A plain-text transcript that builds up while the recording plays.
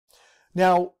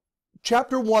Now,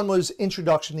 chapter 1 was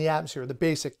introduction to the atmosphere, the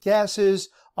basic gases,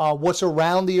 what's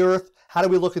around the Earth, how do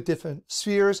we look at different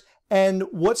spheres, and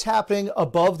what's happening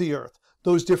above the Earth,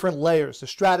 those different layers, the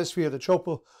stratosphere, the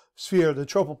troposphere, the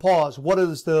tropopause, what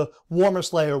is the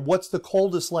warmest layer, what's the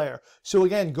coldest layer. So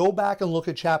again, go back and look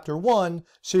at chapter 1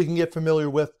 so you can get familiar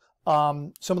with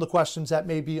some of the questions that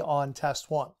may be on test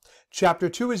 1. Chapter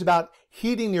 2 is about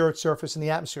heating the Earth's surface in the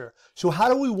atmosphere. So how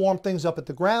do we warm things up at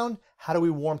the ground? How do we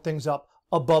warm things up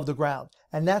above the ground?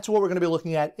 And that's what we're going to be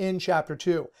looking at in chapter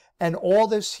 2. And all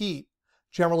this heat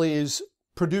generally is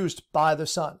produced by the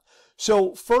sun.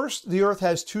 So first, the Earth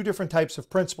has two different types of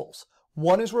principles.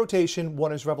 One is rotation,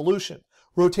 one is revolution.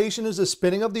 Rotation is the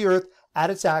spinning of the Earth at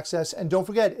its axis, and don't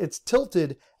forget, it's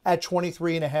tilted at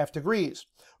 23.5 degrees.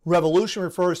 Revolution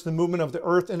refers to the movement of the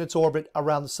Earth in its orbit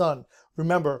around the sun.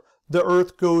 Remember, the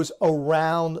Earth goes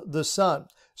around the sun.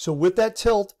 So with that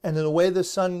tilt and the way the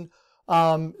sun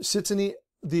sits in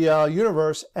the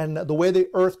universe and the way the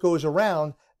Earth goes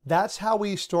around, that's how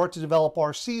we start to develop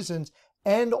our seasons,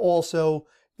 and also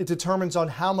it determines on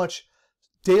how much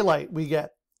daylight we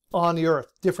get on the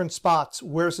Earth, different spots,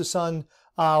 where's the sun,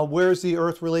 where's the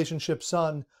Earth relationship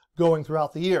sun going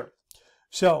throughout the year.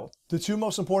 So the two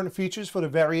most important features for the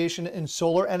variation in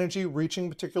solar energy reaching a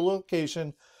particular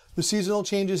location, the seasonal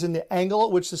changes in the angle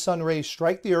at which the sun rays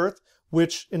strike the Earth,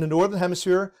 which in the northern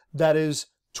hemisphere, that is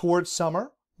towards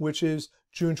summer, which is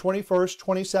June 21st,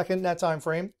 22nd, that time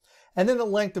frame, and then the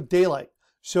length of daylight.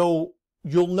 So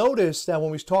you'll notice that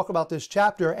when we talk about this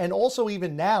chapter, and also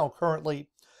even now currently,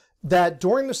 that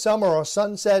during the summer our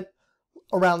sun set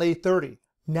around 8:30.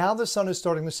 Now the sun is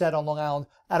starting to set on Long Island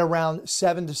at around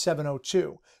 7 to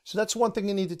 7:02. So that's one thing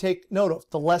you need to take note of.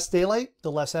 The less daylight,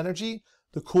 the less energy,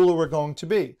 the cooler we're going to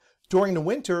be. During the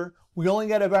winter, we only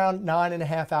get around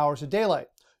 9.5 hours of daylight.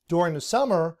 During the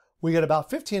summer, we get about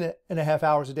 15.5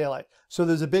 hours of daylight. So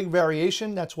there's a big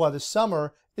variation. That's why the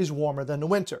summer is warmer than the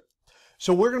winter.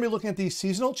 So we're going to be looking at these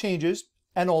seasonal changes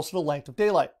and also the length of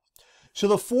daylight. So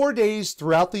the 4 days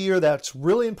throughout the year that's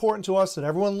really important to us that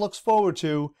everyone looks forward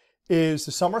to is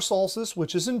the summer solstice,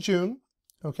 which is in June,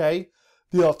 okay?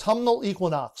 The autumnal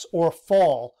equinox, or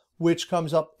fall, which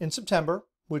comes up in September,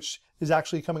 which is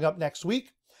actually coming up next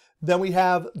week. Then we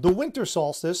have the winter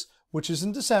solstice, which is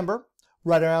in December,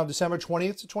 right around December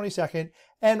 20th to 22nd,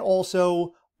 and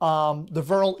also the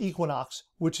vernal equinox,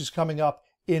 which is coming up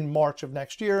in March of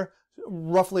next year,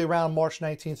 roughly around March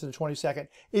 19th to the 22nd.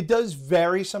 It does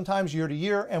vary sometimes year to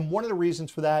year, and one of the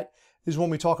reasons for that is when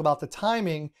we talk about the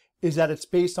timing is that it's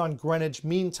based on Greenwich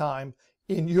Mean Time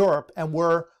in Europe, and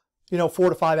we're 4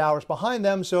 to 5 hours behind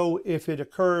them. So if it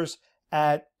occurs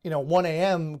at 1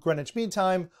 a.m. Greenwich Mean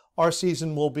Time, our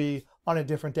season will be on a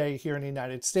different day here in the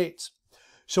United States.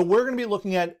 So we're going to be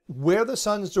looking at where the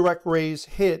sun's direct rays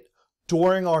hit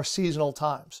during our seasonal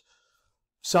times: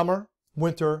 summer,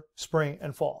 winter, spring,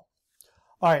 and fall.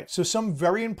 All right, so some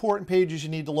very important pages you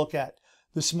need to look at.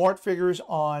 The SMART figures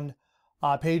on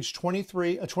page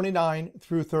 29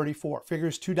 through 34.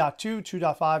 Figures 2.2,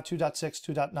 2.5,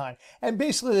 2.6, 2.9. And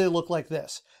basically they look like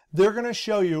this. They're going to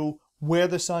show you where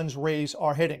the sun's rays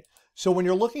are hitting. So when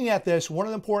you're looking at this, one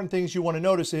of the important things you want to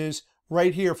notice is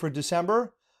right here for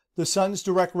December, the sun's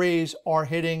direct rays are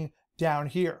hitting down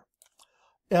here.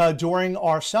 During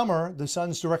our summer, the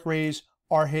sun's direct rays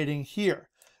are hitting here.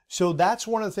 So that's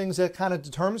one of the things that kind of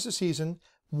determines the season,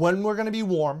 when we're going to be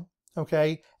warm,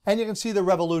 okay? And you can see the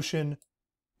revolution,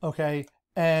 okay,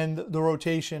 and the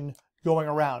rotation going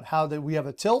around, how that we have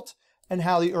a tilt and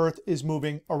how the Earth is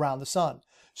moving around the sun.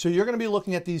 So you're going to be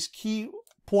looking at these key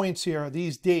points here,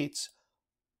 these dates,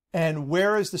 and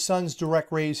where is the sun's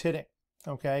direct rays hitting,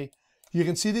 okay? You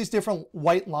can see these different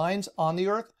white lines on the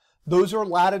Earth. Those are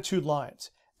latitude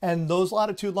lines. And those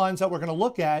latitude lines that we're going to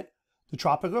look at, the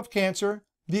Tropic of Cancer,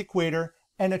 the equator,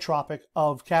 and the Tropic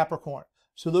of Capricorn.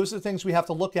 So those are the things we have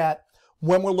to look at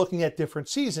when we're looking at different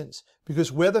seasons,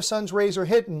 because where the sun's rays are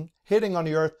hitting on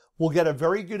the Earth, we'll get a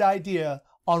very good idea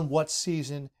on what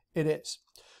season it is.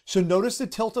 So notice the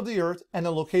tilt of the Earth and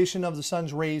the location of the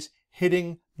sun's rays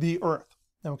hitting the Earth,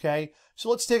 okay? So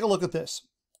let's take a look at this.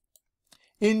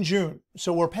 In June,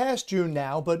 so we're past June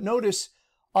now, but notice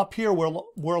up here where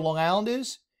Long Island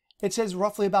is, it says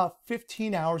roughly about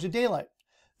 15 hours of daylight.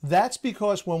 That's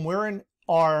because when we're in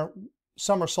our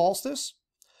summer solstice,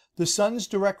 the sun's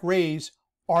direct rays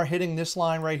are hitting this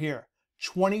line right here,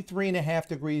 23.5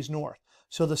 degrees north.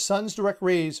 So the sun's direct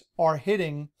rays are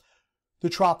hitting the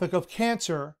Tropic of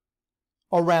Cancer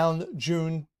around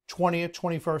June 20th,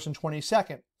 21st, and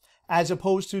 22nd. As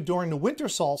opposed to during the winter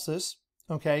solstice,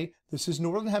 okay, this is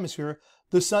northern hemisphere,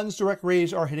 the sun's direct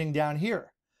rays are hitting down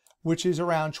here, which is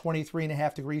around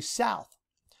 23.5 degrees south.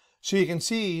 So you can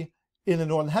see in the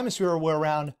Northern Hemisphere, we're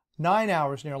around 9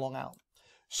 hours near Long Island.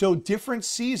 So different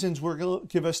seasons will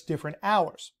give us different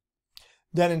hours.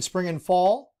 Then in spring and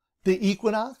fall, the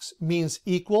equinox means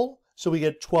equal. So we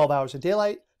get 12 hours of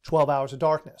daylight, 12 hours of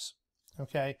darkness.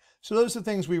 Okay, so those are the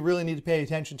things we really need to pay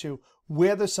attention to,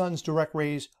 where the sun's direct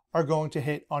rays are going to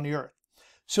hit on the earth.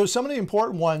 So some of the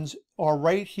important ones are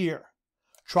right here: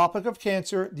 Tropic of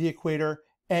Cancer, the equator,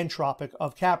 and Tropic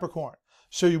of Capricorn.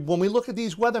 So when we look at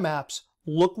these weather maps,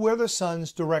 look where the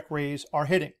sun's direct rays are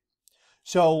hitting.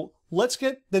 So let's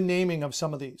get the naming of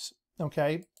some of these,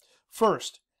 okay?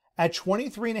 First, at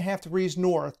 23.5 degrees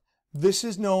north, this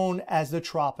is known as the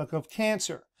Tropic of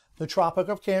Cancer. The Tropic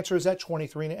of Cancer is at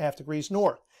 23.5 degrees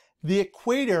north. The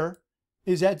equator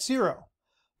is at 0.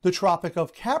 The Tropic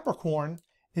of Capricorn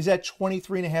is at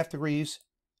 23.5 degrees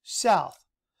south.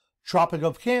 Tropic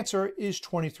of Cancer is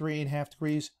 23.5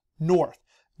 degrees north.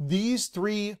 These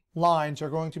three lines are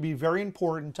going to be very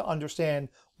important to understand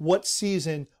what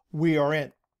season we are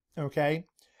in, okay?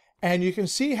 And you can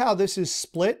see how this is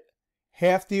split.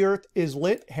 Half the earth is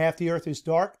lit, half the earth is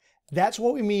dark. That's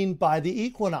what we mean by the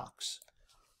equinox.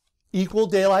 Equal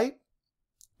daylight,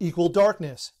 equal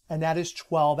darkness, and that is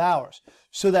 12 hours.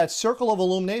 So that circle of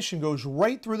illumination goes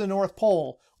right through the North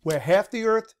Pole, where half the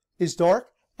earth is dark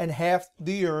and half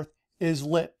the earth is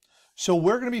lit. So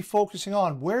we're going to be focusing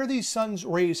on where are these sun's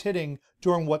rays hitting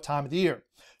during what time of the year.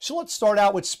 So let's start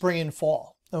out with spring and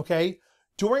fall, okay?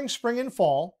 During spring and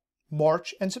fall,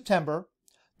 March and September,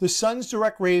 the sun's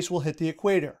direct rays will hit the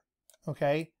equator,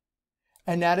 okay?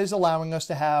 And that is allowing us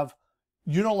to have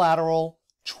unilateral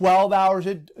 12 hours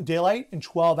of daylight and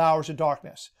 12 hours of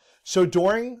darkness. So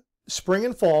during spring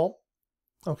and fall,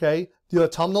 okay, the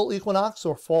autumnal equinox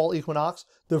or fall equinox,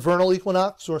 the vernal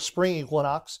equinox or spring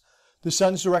equinox, the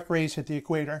sun's direct rays hit the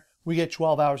equator. We get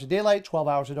 12 hours of daylight, 12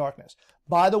 hours of darkness.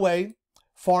 By the way,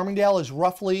 Farmingdale is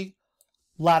roughly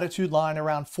latitude line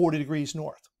around 40 degrees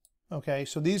north. Okay,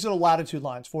 so these are the latitude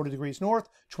lines: 40 degrees north,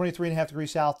 23.5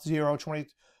 degrees south,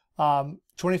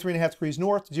 23.5 degrees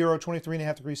north, 0,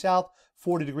 23.5 degrees south,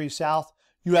 40 degrees south.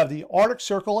 You have the Arctic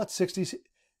Circle at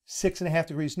 66.5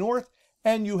 degrees north,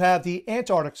 and you have the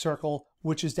Antarctic Circle,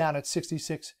 which is down at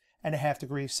 66.5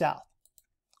 degrees south.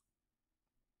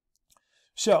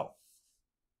 So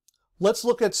let's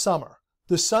look at summer.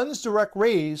 The sun's direct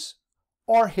rays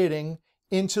are hitting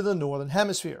into the northern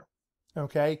hemisphere.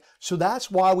 Okay, so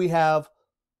that's why we have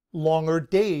longer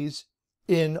days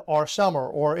in our summer,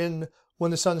 or in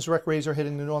when the sun's direct rays are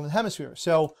hitting the northern hemisphere.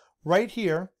 So right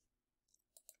here,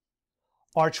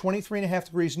 our 23.5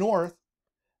 degrees north,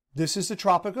 this is the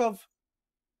Tropic of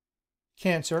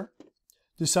Cancer.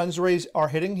 The sun's rays are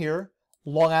hitting here.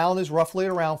 Long Island is roughly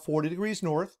around 40 degrees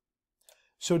north.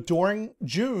 So during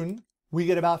June, we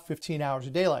get about 15 hours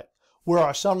of daylight, where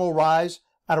our sun will rise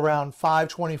at around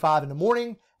 5:25 in the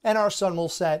morning, and our sun will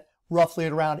set roughly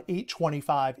at around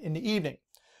 8:25 in the evening.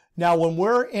 Now, when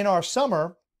we're in our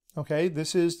summer, okay,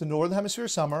 this is the Northern Hemisphere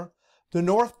summer, the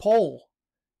North Pole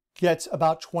gets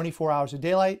about 24 hours of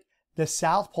daylight. The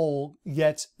South Pole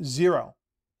gets 0.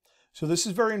 So this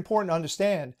is very important to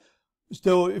understand.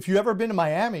 So if you've ever been to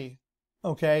Miami,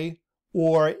 okay,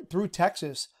 or through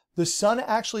Texas, the sun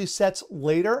actually sets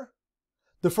later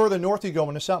the further north you go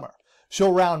in the summer. So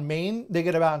around Maine, they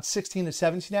get about 16 to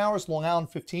 17 hours, Long Island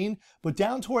 15, but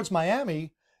down towards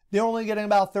Miami, they're only getting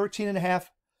about 13.5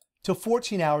 to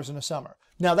 14 hours in the summer.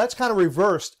 Now that's kind of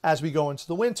reversed as we go into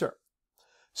the winter.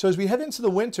 So as we head into the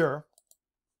winter,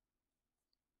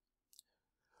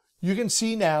 you can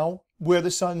see now where the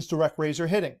sun's direct rays are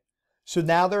hitting. So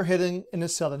now they're hitting in the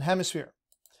southern hemisphere.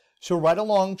 So right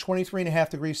along 23.5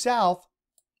 degrees south,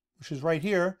 which is right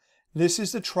here, this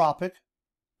is the Tropic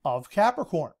of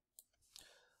Capricorn.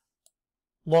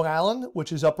 Long Island,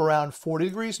 which is up around 40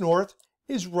 degrees north,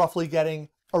 is roughly getting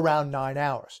around 9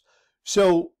 hours.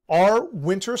 So our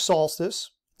winter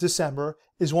solstice, December,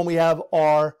 is when we have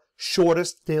our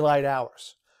shortest daylight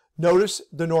hours. Notice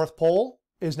the North Pole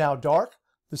is now dark.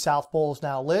 The South Pole is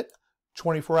now lit,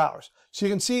 24 hours. So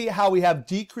you can see how we have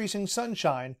decreasing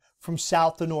sunshine from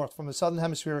south to north, from the southern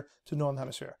hemisphere to northern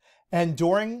hemisphere. And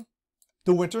during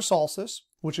the winter solstice,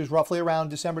 which is roughly around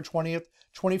December 20th,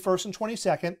 21st, and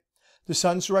 22nd, the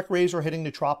sun's direct rays are hitting the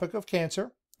Tropic of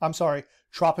Capricorn.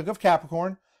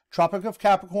 Tropic of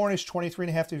Capricorn is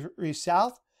 23.5 degrees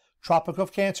south. Tropic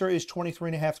of Cancer is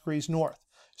 23.5 degrees north.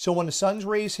 So when the sun's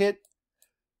rays hit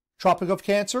Tropic of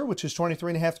Cancer, which is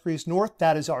 23.5 degrees north,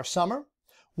 that is our summer.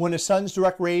 When the sun's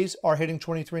direct rays are hitting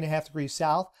 23.5 degrees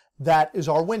south, that is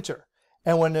our winter.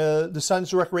 And when the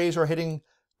sun's direct rays are hitting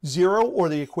 0 or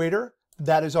the equator,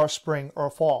 that is our spring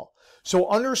or fall. So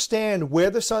understand where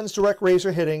the sun's direct rays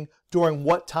are hitting during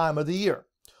what time of the year.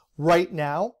 Right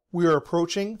now, we are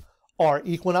approaching our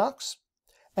equinox,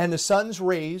 and the sun's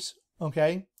rays,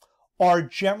 okay, are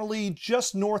generally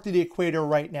just north of the equator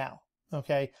right now,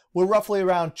 okay? We're roughly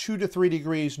around 2 to 3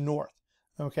 degrees north,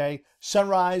 okay?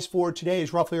 Sunrise for today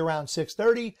is roughly around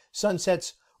 6:30,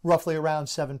 sunsets roughly around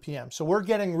 7 p.m. So we're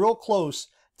getting real close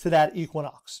to that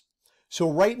equinox. So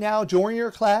right now during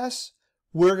your class,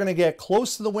 we're going to get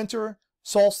close to the winter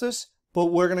solstice, but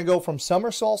we're going to go from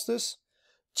summer solstice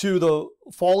to the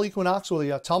fall equinox or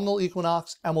the autumnal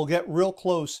equinox, and we'll get real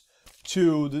close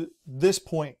to this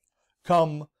point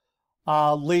come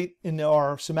late in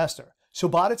our semester. So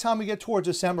by the time we get towards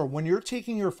December, when you're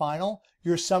taking your final,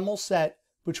 your sun will set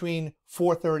between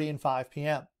 4:30 and 5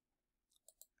 p.m.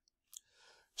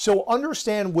 So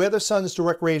understand where the sun's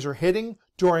direct rays are hitting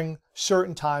during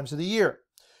certain times of the year.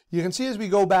 You can see as we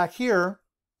go back here,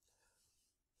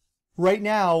 right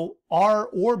now, our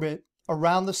orbit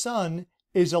around the sun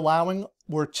is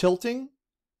we're tilting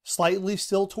slightly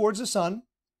still towards the sun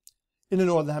in the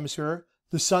northern hemisphere.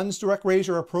 The sun's direct rays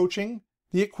are approaching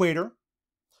the equator.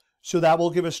 So that will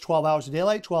give us 12 hours of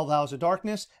daylight, 12 hours of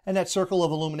darkness, and that circle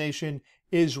of illumination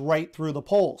is right through the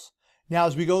poles. Now,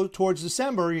 as we go towards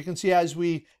December, you can see as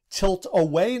we tilt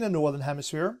away in the northern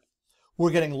hemisphere,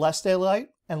 we're getting less daylight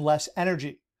and less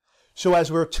energy. So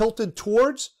as we're tilted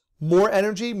towards more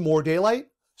energy, more daylight,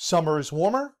 summer is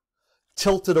warmer.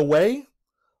 Tilted away,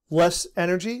 less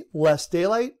energy, less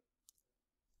daylight,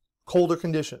 colder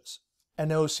conditions.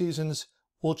 And those seasons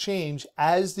will change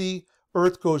as the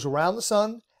Earth goes around the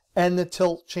sun and the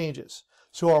tilt changes.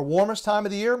 So our warmest time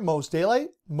of the year, most daylight,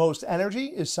 most energy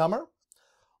is summer.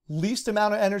 Least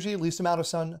amount of energy, least amount of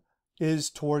sun is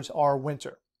towards our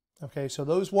winter. Okay, so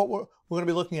those what we're going to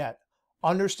be looking at.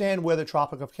 Understand where the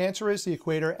Tropic of Cancer is, the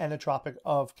equator, and the Tropic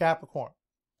of Capricorn.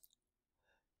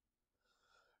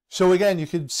 So again, you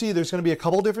can see there's going to be a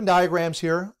couple different diagrams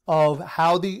here of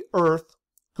how the Earth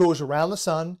goes around the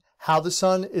sun, how the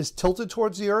sun is tilted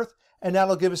towards the Earth, and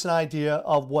that'll give us an idea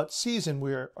of what season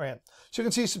we're in. So you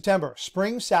can see September,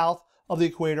 spring south of the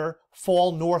equator,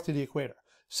 fall north of the equator.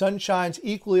 Sun shines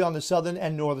equally on the southern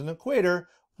and northern equator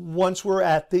once we're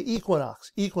at the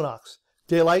equinox.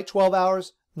 Daylight 12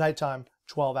 hours, nighttime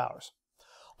 12 hours.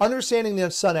 Understanding the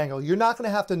sun angle, you're not going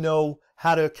to have to know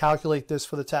how to calculate this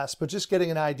for the test, but just getting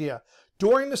an idea.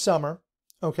 During the summer,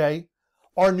 okay,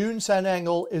 our noon sun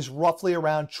angle is roughly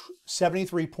around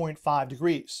 73.5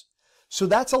 degrees. So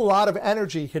that's a lot of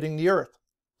energy hitting the Earth.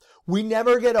 We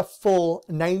never get a full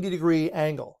 90-degree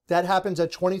angle. That happens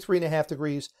at 23.5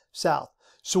 degrees south.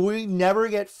 So we never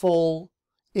get full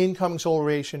incoming solar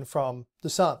radiation from the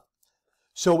sun.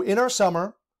 So in our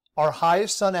summer, our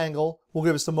highest sun angle will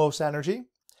give us the most energy.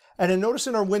 And then notice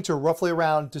in our winter, roughly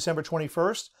around December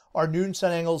 21st, our noon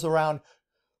sun angle is around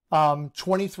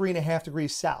 23.5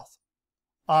 degrees south,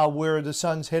 where the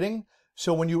sun's hitting.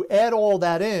 So when you add all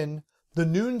that in, the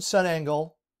noon sun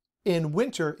angle in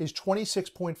winter is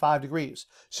 26.5 degrees.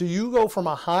 So you go from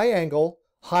a high angle,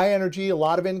 high energy, a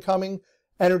lot of incoming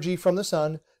energy from the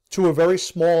sun, to a very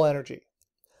small energy.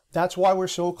 That's why we're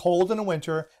so cold in the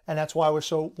winter, and that's why we're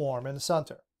so warm in the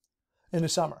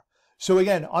summer. So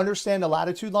again, understand the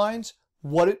latitude lines,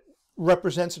 what it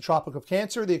represents the Tropic of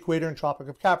Cancer, the equator, and Tropic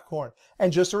of Capricorn.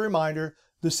 And just a reminder,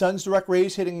 the sun's direct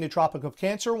rays hitting the Tropic of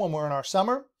Cancer when we're in our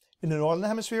summer in the northern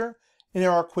hemisphere, in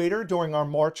our equator during our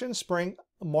March,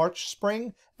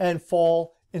 spring, and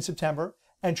fall in September,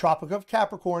 and Tropic of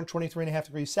Capricorn, 23.5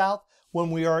 degrees south,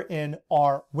 when we are in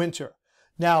our winter.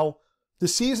 Now, the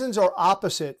seasons are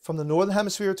opposite from the northern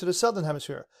hemisphere to the southern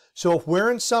hemisphere. So if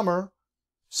we're in summer,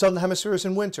 southern hemisphere is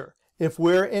in winter. If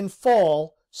we're in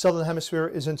fall, southern hemisphere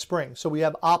is in spring. So we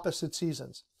have opposite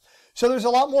seasons. So there's a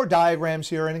lot more diagrams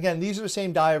here. And again, these are the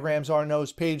same diagrams on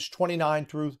those page 29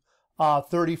 through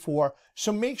 34.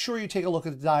 So make sure you take a look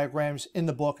at the diagrams in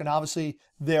the book. And obviously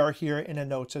they're here in the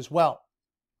notes as well.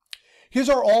 Here's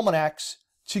our almanacs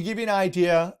to give you an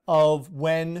idea of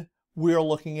when we're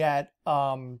looking at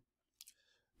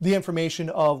the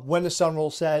information of when the sun will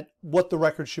set, what the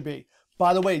record should be.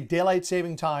 By the way, daylight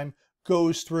saving time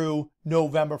goes through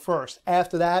November 1st.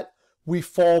 After that, we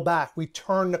fall back. We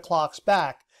turn the clocks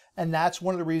back. And that's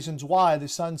one of the reasons why the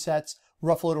sun sets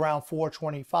roughly around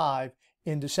 4:25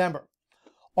 in December.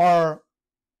 Our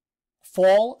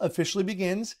fall officially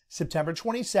begins September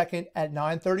 22nd at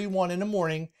 9:31 in the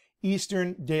morning,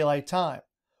 Eastern Daylight Time.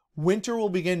 Winter will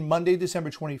begin Monday,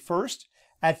 December 21st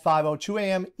at 5:02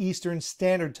 a.m. Eastern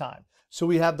Standard Time. So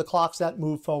we have the clocks that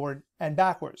move forward and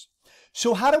backwards.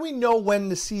 So how do we know when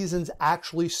the seasons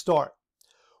actually start?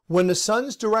 When the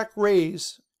sun's direct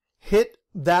rays hit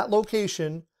that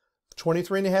location,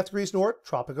 23.5 degrees north,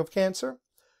 Tropic of Cancer,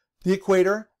 the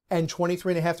equator, and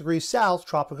 23.5 degrees south,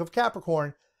 Tropic of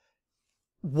Capricorn.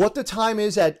 What the time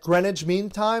is at Greenwich Mean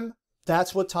Time,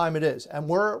 that's what time it is. And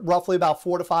we're roughly about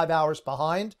 4 to 5 hours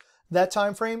behind that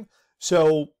time frame.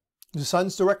 So the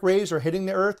sun's direct rays are hitting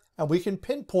the earth, and we can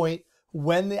pinpoint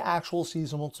when the actual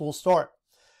seasons will start.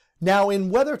 Now, in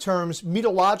weather terms,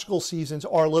 meteorological seasons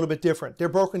are a little bit different. They're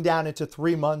broken down into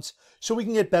 3 months, so we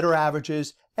can get better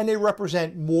averages, and they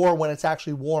represent more when it's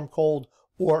actually warm, cold,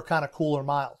 or kind of cool or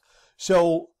mild.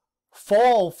 So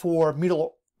fall for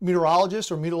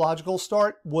meteorologists or meteorological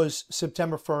start was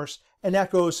September 1st, and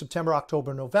that goes September,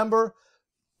 October, November.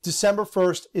 December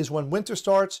 1st is when winter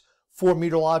starts for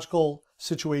meteorological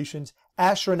situations.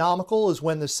 Astronomical is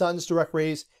when the sun's direct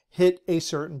rays hit a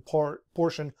certain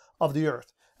portion of the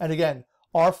earth. And again,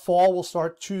 our fall will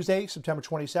start Tuesday, September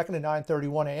 22nd at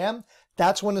 9:31 a.m.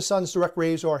 That's when the sun's direct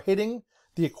rays are hitting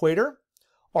the equator.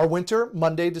 Our winter,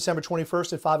 Monday, December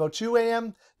 21st at 5:02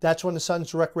 a.m. That's when the sun's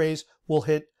direct rays will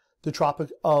hit the Tropic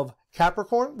of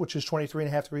Capricorn, which is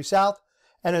 23.5 degrees south.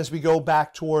 And as we go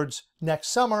back towards next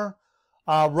summer,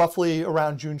 roughly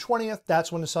around June 20th,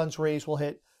 that's when the sun's rays will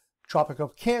hit Tropic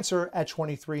of Cancer at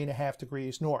 23.5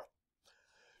 degrees north.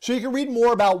 So you can read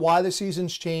more about why the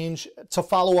seasons change to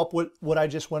follow up with what I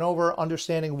just went over,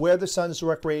 understanding where the sun's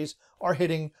direct rays are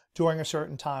hitting during a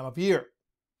certain time of year.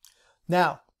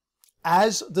 Now,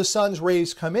 as the sun's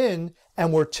rays come in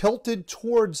and we're tilted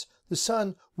towards the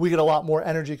sun, we get a lot more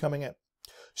energy coming in.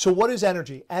 So what is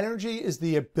energy? Energy is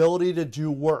the ability to do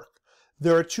work.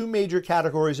 There are 2 major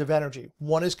categories of energy.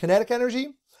 One is kinetic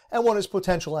energy and one is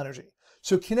potential energy.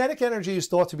 So kinetic energy is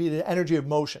thought to be the energy of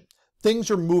motion.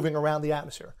 Things are moving around the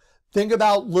atmosphere. Think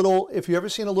about if you ever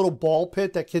seen a little ball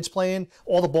pit that kids play in,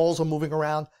 all the balls are moving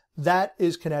around. That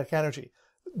is kinetic energy.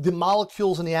 The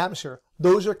molecules in the atmosphere,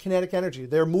 those are kinetic energy.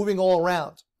 They're moving all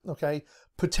around, okay?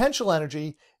 Potential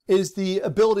energy is the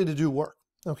ability to do work,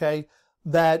 okay?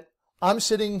 That I'm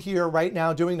sitting here right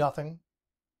now doing nothing,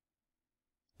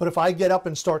 but if I get up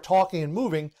and start talking and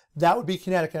moving, that would be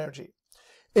kinetic energy.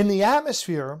 In the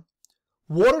atmosphere,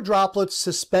 water droplets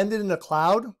suspended in a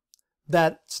cloud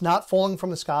that's not falling from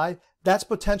the sky, that's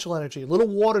potential energy. Little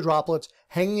water droplets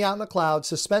hanging out in a cloud,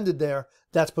 suspended there,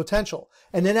 that's potential.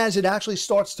 And then as it actually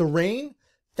starts to rain,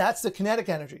 that's the kinetic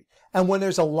energy. And when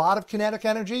there's a lot of kinetic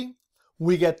energy,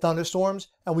 we get thunderstorms,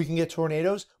 and we can get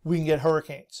tornadoes, we can get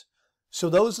hurricanes. So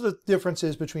those are the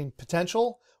differences between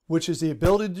potential, which is the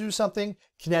ability to do something.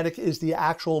 Kinetic is the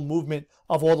actual movement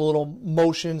of all the little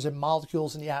motions and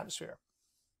molecules in the atmosphere.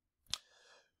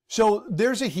 So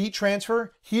there's a heat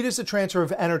transfer. Heat is the transfer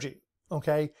of energy,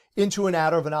 okay, into and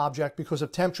out of an object because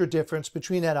of temperature difference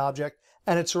between that object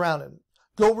and its surrounding.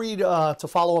 Go read to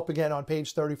follow up again on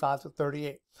page 35 to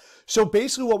 38. So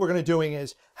basically what we're going to be doing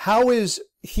is, how is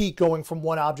heat going from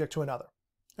one object to another,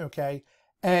 okay?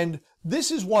 And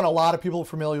this is one a lot of people are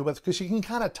familiar with because you can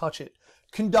kind of touch it.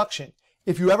 Conduction.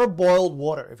 If you ever boiled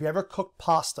water, if you ever cooked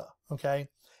pasta, okay,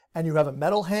 and you have a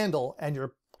metal handle and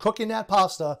you're cooking that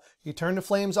pasta, you turn the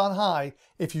flames on high.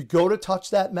 If you go to touch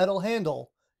that metal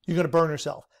handle, you're going to burn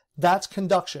yourself. That's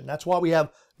conduction. That's why we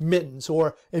have mittens.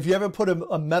 Or if you ever put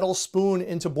a metal spoon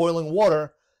into boiling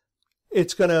water,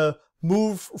 it's going to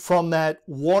move from that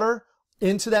water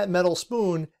into that metal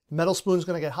spoon. Metal spoon's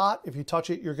going to get hot. If you touch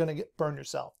it, you're going to burn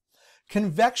yourself.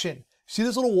 Convection. See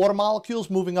those little water molecules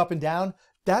moving up and down?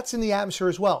 That's in the atmosphere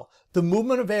as well. The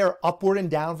movement of air upward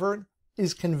and downward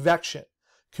is convection.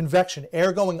 Convection,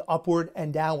 air going upward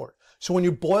and downward. So when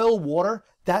you boil water,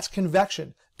 that's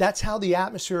convection. That's how the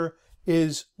atmosphere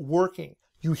is working.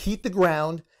 You heat the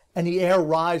ground and the air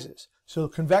rises. So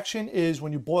convection is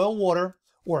when you boil water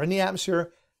or in the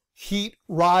atmosphere, heat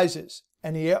rises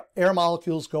and the air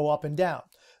molecules go up and down.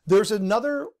 There's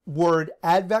another word,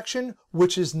 advection,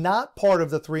 which is not part of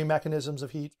the 3 mechanisms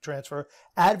of heat transfer.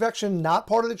 Advection, not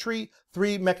part of the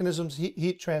 3 mechanisms of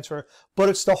heat transfer, but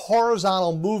it's the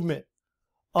horizontal movement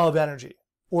of energy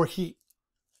or heat,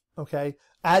 okay?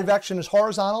 Advection is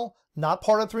horizontal, not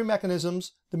part of 3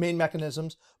 mechanisms, the main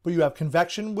mechanisms, but you have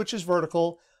convection, which is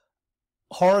vertical.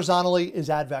 Horizontally is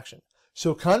advection.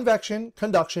 So convection,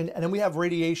 conduction, and then we have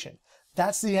radiation.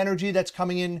 That's the energy that's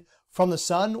coming in from the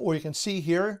sun, or you can see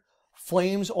here,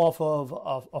 flames off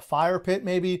of a fire pit,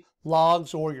 maybe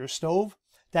logs or your stove.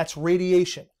 That's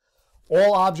radiation.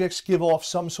 All objects give off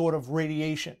some sort of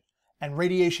radiation. And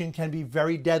radiation can be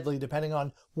very deadly depending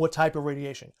on what type of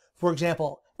radiation. For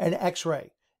example, an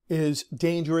X-ray is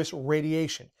dangerous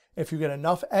radiation. If you get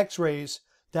enough X-rays,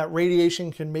 that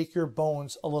radiation can make your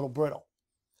bones a little brittle.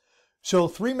 So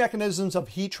 3 mechanisms of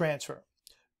heat transfer.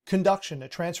 Conduction, the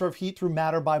transfer of heat through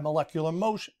matter by molecular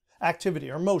motion, activity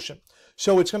or motion.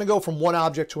 So it's going to go from one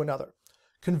object to another.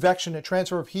 Convection, a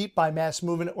transfer of heat by mass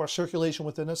movement or circulation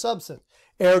within a substance.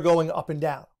 Air going up and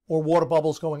down, or water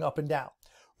bubbles going up and down.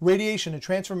 Radiation, a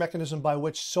transfer mechanism by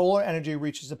which solar energy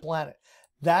reaches the planet.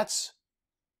 That's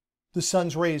the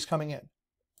sun's rays coming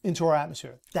into our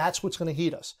atmosphere. That's what's going to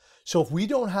heat us. So if we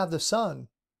don't have the sun,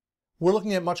 we're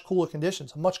looking at much cooler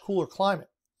conditions, a much cooler climate.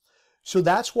 So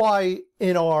that's why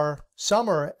in our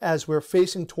summer, as we're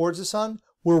facing towards the sun,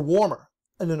 we're warmer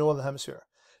in the northern hemisphere.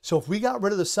 So if we got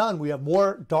rid of the sun, we have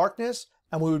more darkness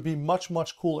and we would be much,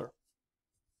 much cooler.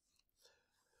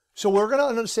 So we're going to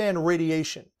understand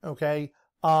radiation, okay?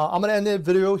 I'm going to end the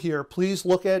video here. Please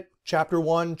look at Chapter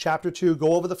 1, Chapter 2,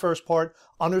 go over the first part,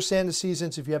 understand the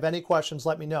seasons. If you have any questions,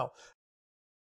 let me know.